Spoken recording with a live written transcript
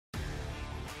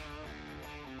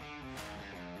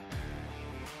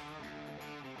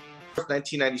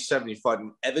1997, he fought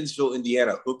in Evansville,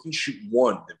 Indiana. Hook and Shoot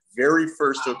won, the very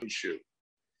first Hook and Shoot.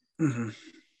 Mm-hmm.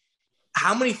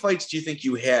 How many fights do you think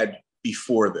you had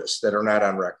before this that are not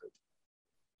on record?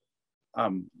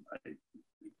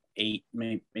 8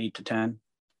 to 10.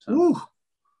 So. Ooh.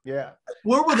 Yeah.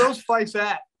 Where were those fights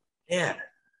at? Yeah.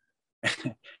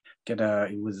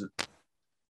 It was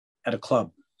at a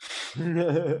club.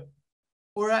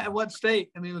 Or at what state?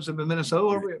 I mean, was it in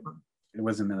Minnesota? It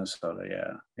was in Minnesota,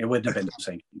 yeah. It wouldn't have been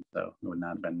sanctioned, though. It would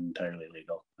not have been entirely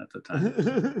legal at the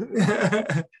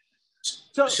time.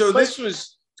 So this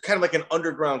was kind of like an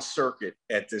underground circuit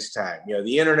at this time. You know,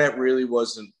 the internet really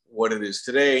wasn't what it is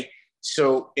today.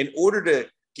 So in order to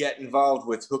get involved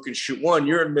with Hook and Shoot 1,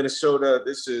 you're in Minnesota.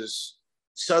 This is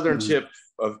southern tip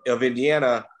of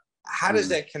Indiana. How does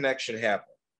that connection happen?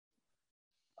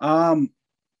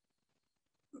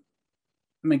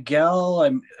 Miguel,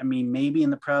 I mean, maybe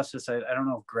in the process, I don't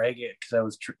know if Greg, because I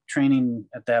was training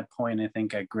at that point, I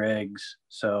think at Greg's.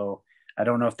 So I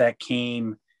don't know if that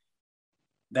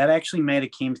actually might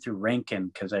have came through Rankin,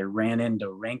 because I ran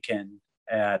into Rankin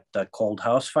at the Cold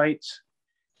House fights.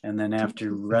 And then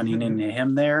after running into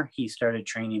him there, he started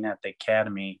training at the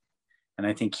academy. And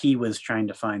I think he was trying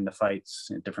to find the fights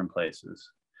in different places.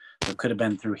 So it could have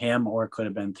been through him, or it could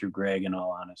have been through Greg, in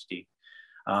all honesty.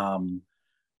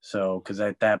 So, because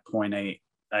at that point,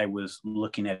 I was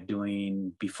looking at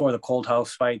doing, before the Cold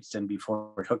House fights and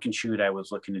before Hook and Shoot, I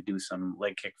was looking to do some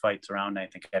leg kick fights around. I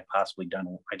think I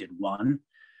did one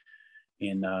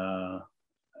in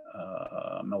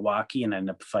Milwaukee, and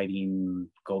ended up fighting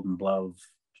Golden Glove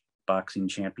boxing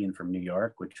champion from New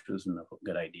York, which wasn't a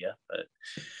good idea, but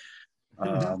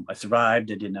I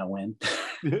survived. I did not win.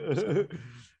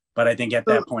 But I think at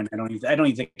that point, I don't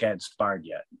even think I had sparred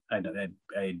yet.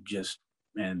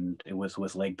 And it was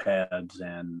with leg pads,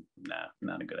 and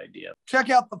not a good idea. Check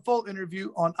out the full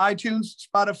interview on iTunes,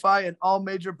 Spotify, and all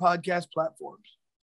major podcast platforms.